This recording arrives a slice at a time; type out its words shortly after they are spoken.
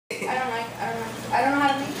I don't know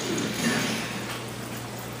how to make it.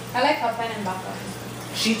 I like papan and baka.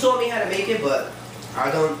 She taught me how to make it, but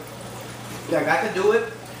I don't. Like I could do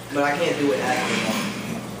it, but I can't do it as well.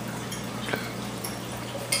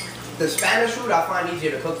 The Spanish food I find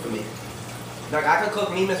easier to cook for me. Like I could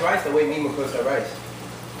cook Mima's rice the way Mima cooks her rice,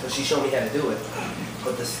 so she showed me how to do it.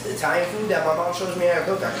 But the Italian food that my mom shows me how to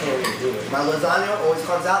cook, I can't really do it. My lasagna always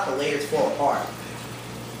comes out, the layers fall apart.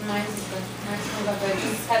 Mine is good. Mine's good, but it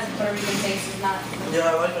just has a Puerto Rican taste. It's not. You know,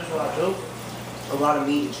 I like this a lot too. A lot of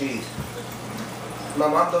meat and cheese. My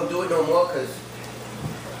mom don't do it no more because,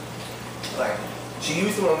 like, she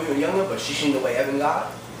used to when we were younger, but she seen the way Evan got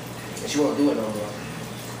it, and she won't do it no more.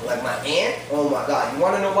 Like my aunt, oh my God, you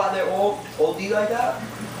want to know why they're all OD like that?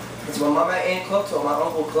 Because when my aunt cooks or my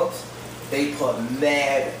uncle cooks, they put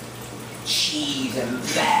mad cheese and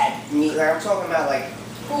bad meat. Like I'm talking about like,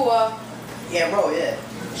 yeah, bro, yeah.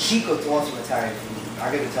 She cooked awesome Italian food.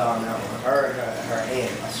 I gotta tell her now. Her and her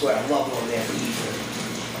aunt, I swear, I love going there to eat.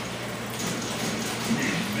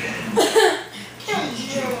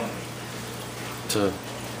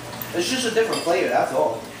 It's just a different flavor, that's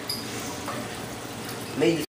all. Made